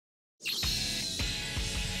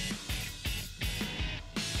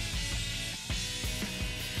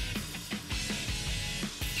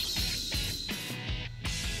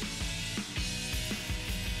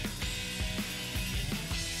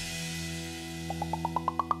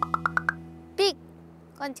ピッ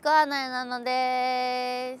こんにちは、なえなの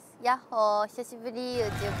です。やっほー、久しぶり YouTube。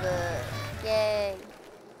イエーイ。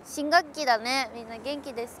新学期だね。みんな元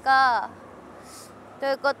気ですか？と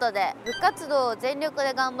いうことで、部活動を全力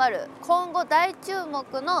で頑張る今後大注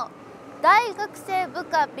目の大学生部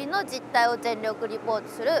下ピの実態を全力リポート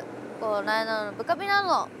するなえなの部下ピな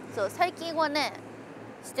の。そう、最近はね、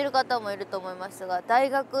知ってる方もいると思いますが、大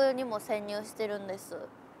学にも潜入してるんです。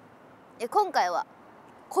今回は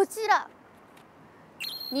こちら、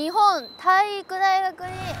日本体育大学に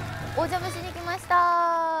お邪魔しに来まし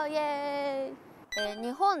た。イエーイ。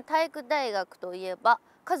日本体育大学といえば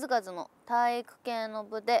数々の体育系の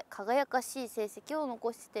部で輝かしい成績を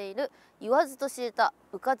残している言わずと知れた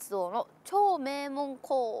部活動の超名門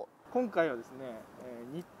校。今回はですね、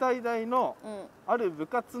日体大のある部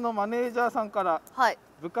活のマネージャーさんから、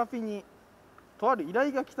部下ピにとある依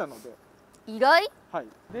頼が来たので。依頼？はい。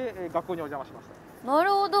で、学校にお邪魔しました。なる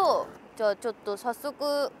ほど。じゃあちょっと早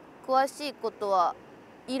速詳しいことは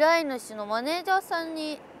依頼主のマネージャーさん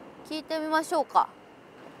に聞いてみましょうか。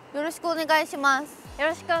よろしくお願いします。よ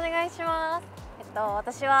ろしくお願いします。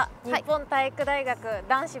私は日本体育大学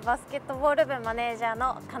男子バスケットボール部マネージャー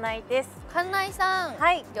の金井です。金井さん、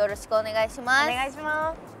はい、よろしくお願いします。お願いし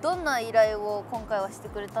ます。どんな依頼を今回はして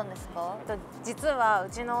くれたんですか？実はう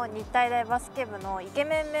ちの日体大バスケ部のイケ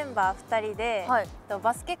メンメンバー2人で、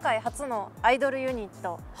バスケ界初のアイドルユニッ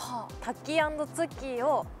ト、タッキー&ツッキー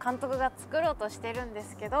を監督が作ろうとしてるんで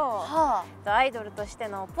すけど、アイドルとして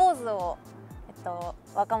のポーズを、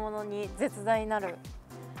若者に絶大なる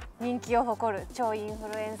人気を誇る超イン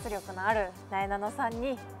フルエンス力のあるなえなのさん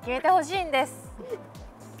に決めてほしいんです。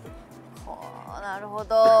なるほ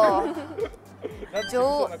ど。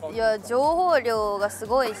情報量がす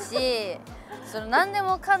ごいし、何で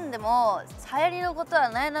もかんでも流行りのことは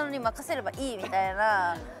なえなのに任せればいいみたい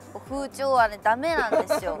な風潮はね、ダメなんで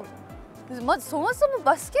すよ。まずそもそも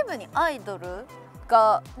バスケ部にアイドル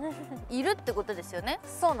がいるってことですよね。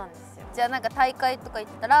そうなんですよ。じゃあなんか大会とか行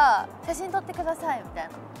ったら写真撮ってくださいみたいな。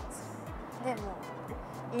でも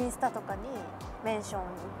インスタとかにメンションいっ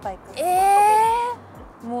ぱいくる。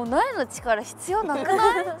もうなえの力必要なく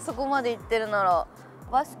ない？そこまで言ってるなら。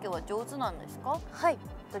バスケは上手なんですか？はい、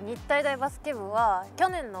日体大バスケ部は去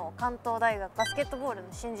年の関東大学バスケットボールの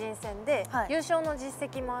新人戦で優勝の実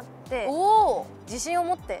績もあって、自信を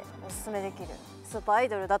持っておすすめできるスーパーアイ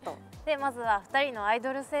ドルだと。でまずは2人のアイ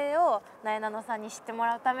ドル性をなえなのさんに知っても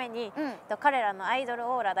らうために、彼らのアイドル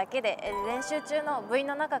オーラだけで練習中の部員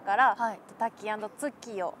の中から、タッキー&ツッ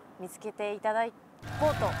キーを見つけていただこ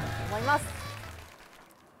うと思います。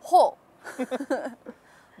ほ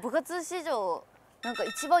う。部活史上なんか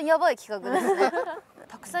一番やばい企画ですね。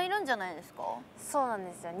たくさんいるんじゃないですか？そうなん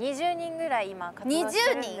ですよ。20人ぐらい今活動し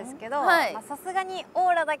てるんですけど、さすがにオ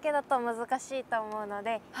ーラだけだと難しいと思うの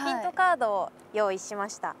で、ヒントカードを用意しま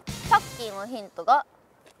した。タッキーのヒントが、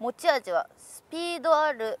持ち味はスピード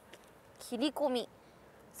ある切り込み、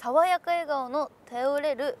爽やか笑顔の頼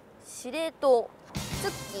れる司令塔。ツ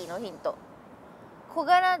ッキーのヒント、小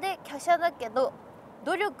柄で華奢だけど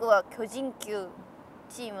努力は巨人級、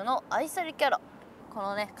チームの愛されキャラ。こ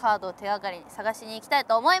のね、カードを手がかりに探しに行きたい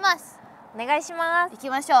と思います。お願いします。行き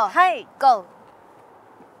ましょう。はい、ゴー。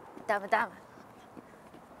ダムダム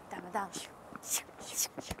ダムダム。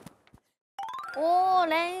おー、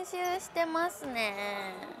練習してますね。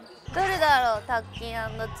どれだろう？タッキー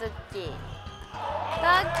&ツッキー。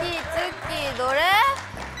タッキー、ツッキー、どれ？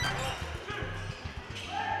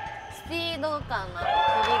スピード感のある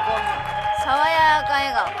切り込み、爽やか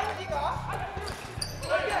笑顔。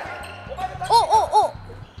お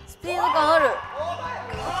スピード感ある。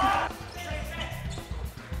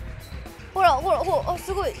ほら、あ、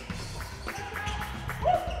すごい。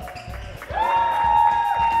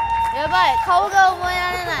やばい、顔が覚え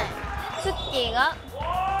られない。ツッキーが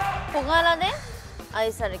小柄で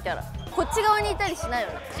愛されキャラ。こっち側にいたりしないよ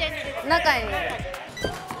ね。中にいる。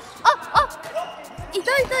い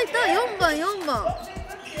た。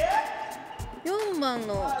4番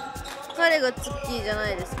の彼がツッキーじゃな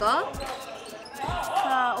いですか？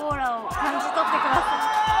さあ、オーラを感じ取ってくださ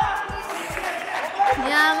い。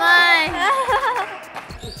やば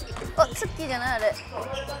い。ツッキーじゃないあれ。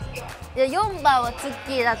いや、4番はツッ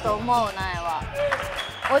キーだと思うなえは。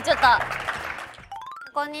ちょっと。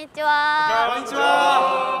こんにちは。こんにち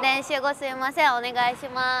は。練習後すいません、お願いし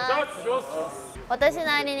ます。私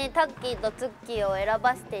なりにタッキーとツッキーを選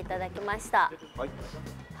ばせていただきました。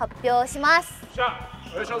発表します。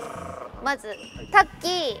お願いします。まずタッキ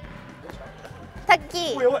ー。ツッ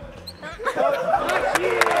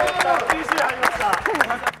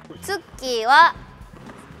キーは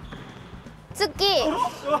ツッキー。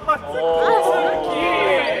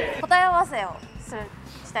し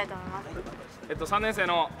たいと思います。3年生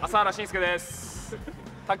の朝原慎介です。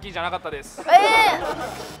タッキーじゃなかったです。外し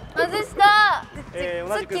た。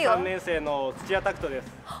同じく3年生の土屋拓人です。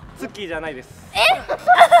ツッキーじゃないです。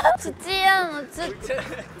土屋のツッキ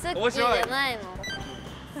ーじゃないの。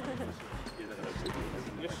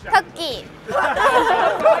タッキ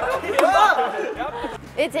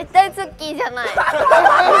ー。絶対ツッキーじゃない。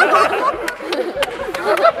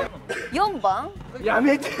4番？や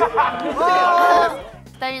めて。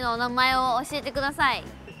2人のお名前を教えてください。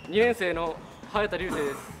2年生の早田龍生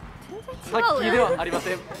です。全然違うやん。タッキーではありま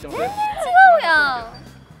せん。全然違うや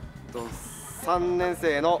ん。3年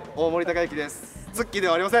生の大森孝之です。ツッキーで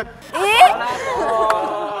はありません。教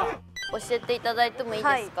えていただいてもいいで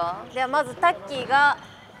すか？はい、ではまずタッキーが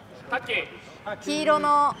タッキー。黄色の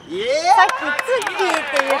さっきツッキーって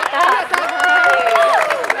言った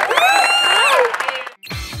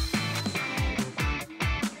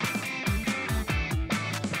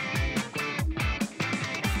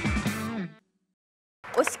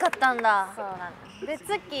惜しかったんだ。そうなんです。で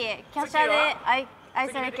ツッキー華奢で愛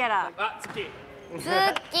されキャラ。ツッキー。ツ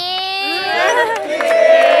ッキー。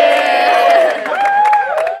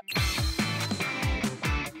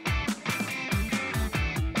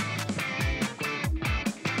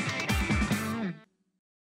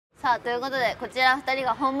さあということでこちら2人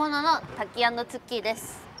が本物のタッキー&ツッキーで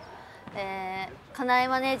す。かなえ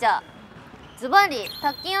マネージャー、ズバリタ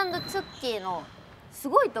ッキー&ツッキーのす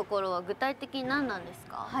ごいところは具体的に何なんです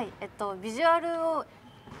か？はい、ビジュアル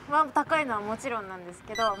は高いのはもちろんなんです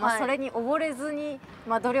けど、それに溺れずに、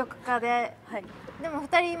努力家で、でも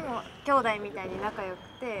2人も兄弟みたいに仲良く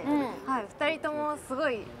て、2人ともす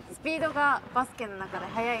ごいスピードがバスケの中で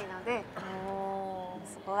速いので、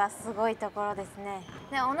そこがすごいところですね。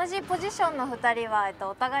で同じポジションの2人は、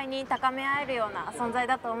お互いに高め合えるような存在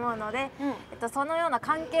だと思うので、そのような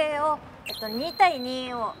関係を、2対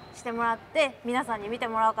2をしてもらって皆さんに見て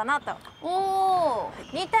もらおうかなと。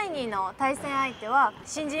2対2の対戦相手は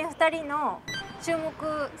新人2人の注目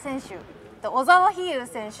選手、小澤飛勇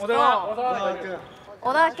選手と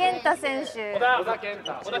小田健太選手。小田健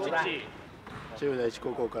太。小田チッチ。中部第一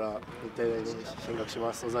高校から日体大に進学し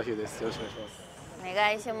ます。小澤飛勇です。よろしくお願いします。お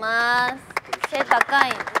願いします。背高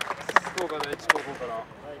い。福岡第一高校から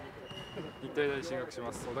日体大に進学し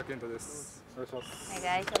ます。小田健太です。お願いします。お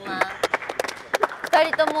願いします。2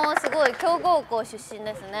人ともすごい強豪校出身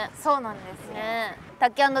ですね。そうなんですね。タ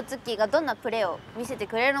ッキー&ツッキーがどんなプレーを見せて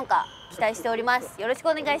くれるのか期待しております。よろしく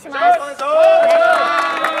お願いします。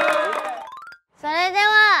それで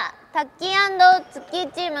はタッキー&ツッキ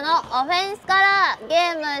ーチームのオフェンスからゲ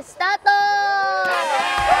ームスタート。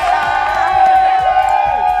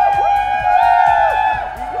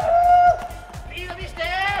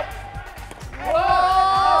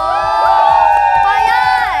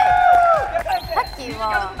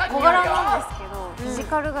小柄なんですけど、フィジ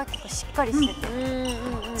カルが結構しっかりしてて、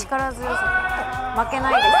力強さ負け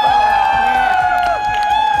ないですね。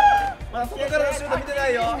外からのシュート見てな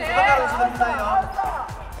いよ。外からのシュート見てないよ。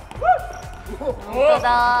本当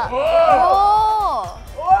だ。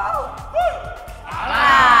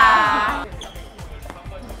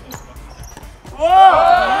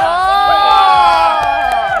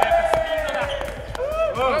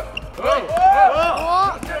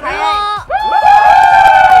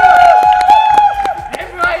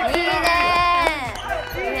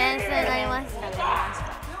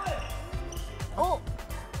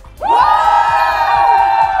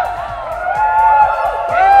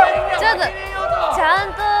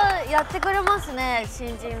やってくれますね、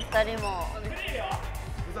新人2人も。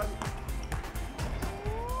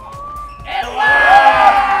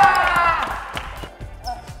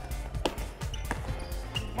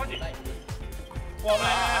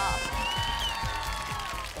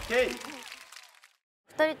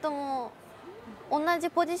2人とも同じ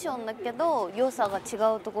ポジションだけど良さが違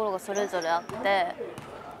うところがそれぞれあって、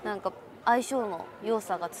なんか相性の良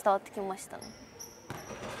さが伝わってきましたね。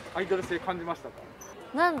アイドル性感じましたか？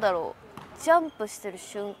なんだろう、ジャンプしてる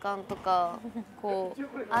瞬間とかこう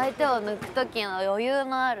相手を抜く時の余裕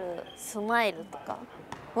のあるスマイルとか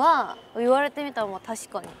は言われてみたら確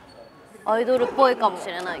かにアイドルっぽいかもし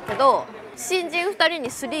れないけど、新人2人に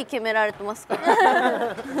3決められてますから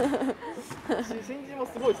新人も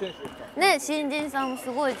すごい選手ですかね。新人さんも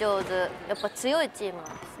すごい上手。やっぱ強いチームな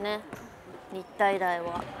んですね、日体大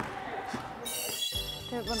は。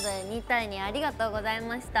ということで2対2ありがとうござい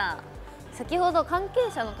ました。先ほど関係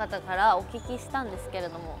者の方からお聞きしたんですけれ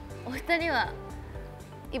ども、お二人は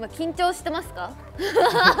今緊張してますか？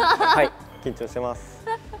はい、緊張してます。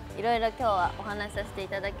いろいろ今日はお話しさせてい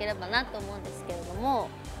ただければなと思うんですけれども、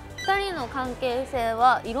2人のの関係性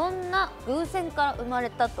はいろんな偶然から生まれ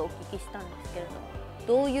たとお聞きしたんですけれども、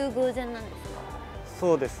どういう偶然なんですか？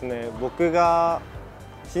そうですね、僕が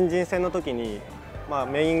新人戦の時に、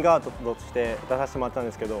メインガードとして出させてもらったん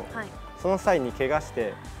ですけど、はい、その際に怪我し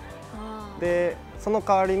て、でその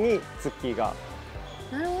代わりにツッキーが。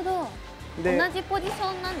なるほど。同じポジシ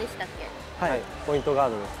ョンなんでしたっけ？はい、ポイントガー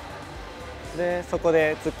ドです。でそこ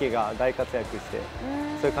でツッキーが大活躍して、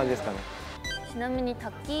そういう感じですかね。ちなみにタ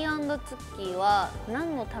ッキー&ツッキーは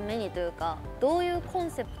何のためにというか、どういうコン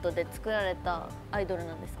セプトで作られたアイドル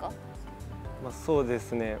なんですか？そうで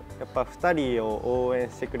すね、やっぱ2人を応援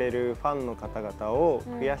してくれるファンの方々を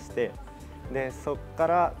増やして、でそこか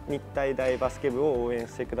ら日体大バスケ部を応援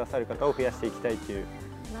してくださる方を増やしていきたいという、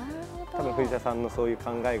多分藤田さんのそういう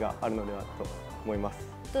考えがあるのではと思います。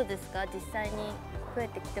どうですか、実際に増え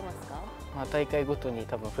てきてますか？大会ごとに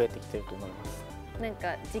多分増えてきてると思います。なん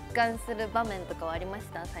か実感する場面とかはありまし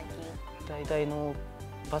た？最近日体大の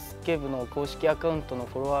バスケ部の公式アカウントの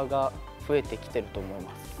フォロワーが増えてきてると思い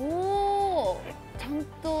ます。おお、ちゃん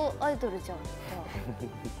とアイドルじゃん。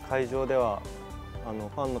会場ではフ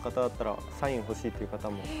ァンの方だったらサイン欲しいという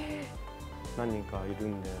方も何人かいる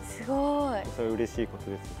んで、すごい、それは嬉しいこ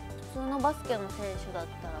とです。普通のバスケの選手だっ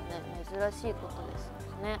たらね、珍しいことですよ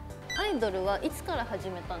ね。アイドルはいつから始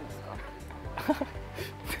めたんですか？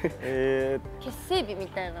結成日み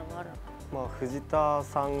たいなのあるの？藤田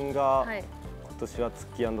さんが今年はツ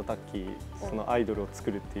ッキー&タッキー、そのアイドルを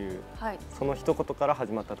作るっていう、その一言から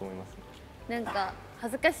始まったと思います。なんか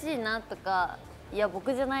恥ずかしいなとか、いや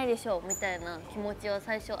僕じゃないでしょみたいな気持ちは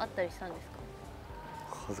最初あったりしたんですか？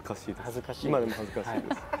恥ずかしいです。恥ずかしい。今でも恥ずかしい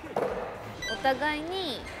です。お互いに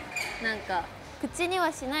なんか口に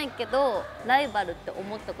はしないけどライバルって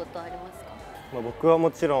思ったことはありますか？僕は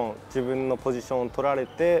もちろん自分のポジションを取られ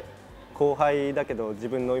て後輩だけど自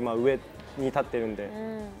分の今上に立ってるんで、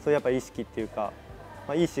そういうやっぱ意識っていうか、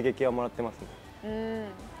いい刺激はもらってますね。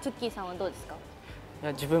ツッキーさんはどうですか？い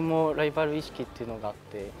や、自分もライバル意識っていうのがあっ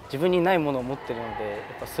て、自分にないものを持ってるので、や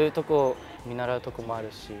っぱそういうとこを見習うとこもある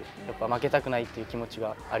し、やっぱ負けたくないっていう気持ち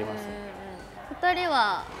がありますね。2人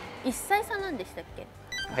は1歳差なんでしたっけ？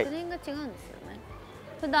はい、学年が違うんですよね。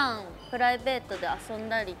普段プライベートで遊ん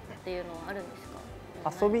だりっていうのはあるんですか？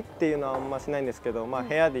遊びっていうのはあんましないんですけど、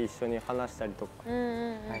部屋で一緒に話したりとか、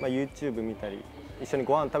YouTube 見たり一緒に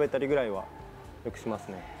ご飯食べたりぐらいはよくします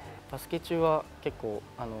ね。バスケ中は結構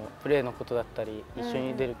プレーのことだったり一緒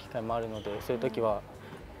に出る機会もあるので、そういう時は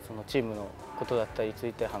そのチームのことだったりにつ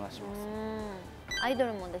いて話します。アイド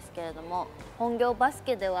ルもですけれども、本業バス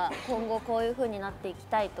ケでは今後こういう風になっていき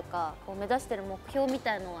たいとか、目指している目標み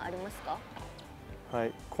たいなのはありますか？は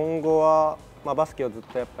い、今後は、バスケをずっ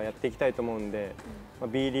とやっぱやっていきたいと思うんで、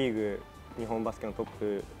B リーグ日本バスケのトッ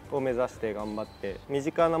プを目指して頑張って、身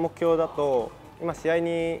近な目標だと今試合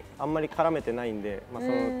にあんまり絡めてないんで、そ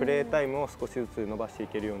のプレータイムを少しずつ伸ばしてい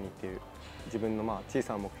けるようにっていう自分の小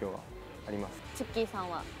さな目標があります。ツッキーさん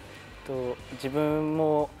は？自分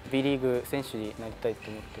も B リーグ選手になりたいと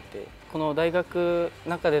思ってて、この大学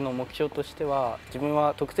中での目標としては、自分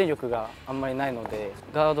は得点力があんまりないので、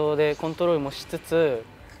ガードでコントロールもしつつ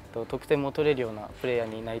得点も取れるようなプレイヤー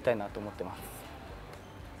になりたいなと思ってます。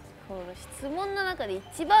質問の中で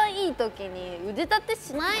一番いい時に腕立て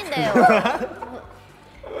しないんだよ。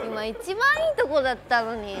今一番いいとこだった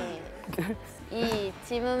のに。いい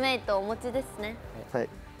チームメイトをお持ちですね。はい。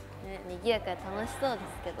賑やかで楽しそうです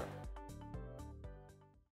けど。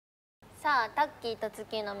さあ、タッキーとツッ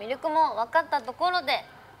キーの魅力も分かったところで、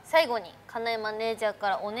最後に金井マネージャーか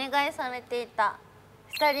らお願いされていた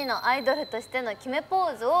2人のアイドルとしての決めポ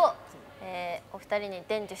ーズを、お二人に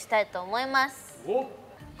伝授したいと思います。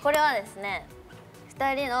これはですね、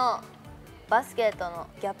2人のバスケットの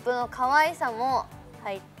ギャップの可愛さも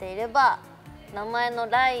入っていれば、名前の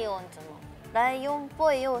ライオンズのライオンっ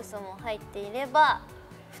ぽい要素も入っていれば、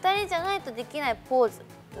2人じゃないとできないポーズ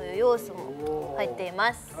という要素も入ってい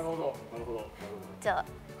ます。なるほど、なるほど。じゃあ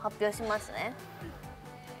発表しますね。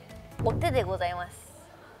お手でございます。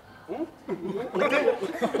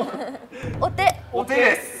お手。お手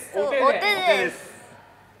です。そう、お手です。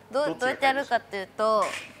どうやってやるかっていうと、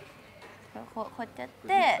こうやってやっ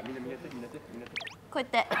て、こうやっ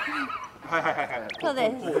て。そう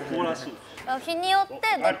です。日によって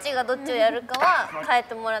どっちがどっちをやるかは変え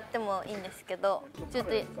てもらってもいいんですけど、ちょっ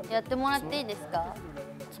とやってもらっていいですか？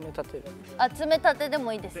爪立てる。爪立てで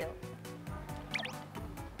もいいですよ。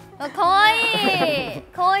可愛い。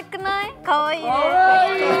可愛くない？可愛いね。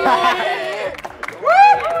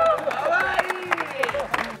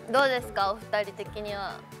どうですか、お二人的に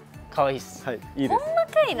は。可愛いっす。はい、いいです。細か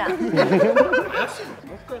いな。もう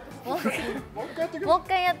一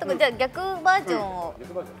回やっとく。じゃあ逆バージョンを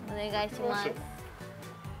お願いします。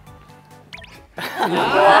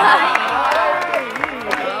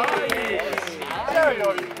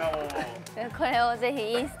これをぜ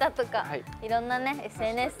ひインスタとか、いろんなね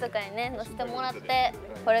SNS とかにね載せてもらって、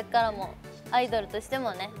これからもアイドルとして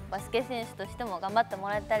もねバスケ選手としても頑張っても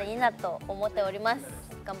らえたらいいなと思っております。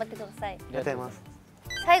頑張ってください。ありがとうございます。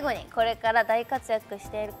最後にこれから大活躍し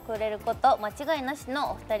てくれること間違いなし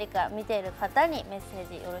のお二人から見ている方にメッセー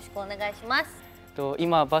ジよろしくお願いします。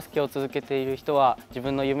今バスケを続けている人は自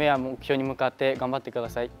分の夢や目標に向かって頑張ってくだ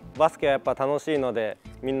さい。バスケはやっぱ楽しいので、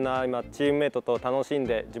みんな今チームメイトと楽しん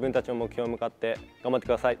で自分たちの目標に向かって頑張ってく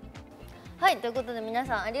ださい。はい、ということで皆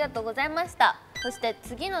さんありがとうございました。そして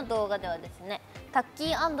次の動画ではですね、タッキ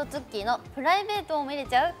ー&ツッキーのプライベートを見れ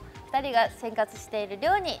ちゃう2人が生活している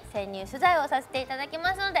寮に潜入取材をさせていただき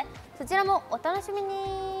ますので、そちらもお楽しみ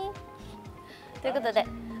に。ということで、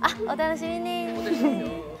お楽しみに。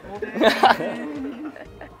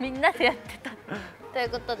みんなでやってた。という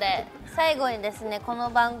ことで最後にですね、この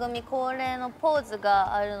番組恒例のポーズ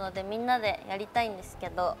があるのでみんなでやりたいんですけ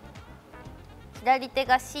ど、左手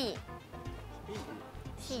が C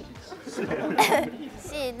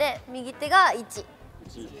で右手が1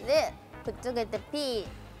でくっつけて P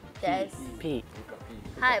です。 P。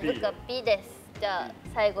 はい、部下 P です。じゃあ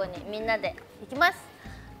最後にみんなでいきます。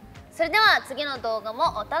それでは次の動画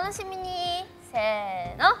もお楽しみに。せ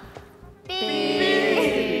ーの、ピ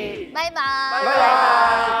ー。バイバ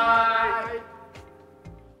ーイ。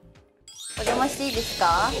お邪魔していいです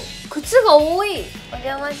か？靴が多い。お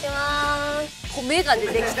邪魔します。米が出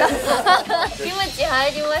てきた。キムチ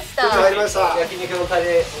入りました。入りました。焼肉のタ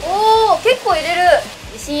レ。おお、結構入れる。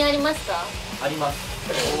自信ありますか？あります。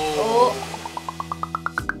おお。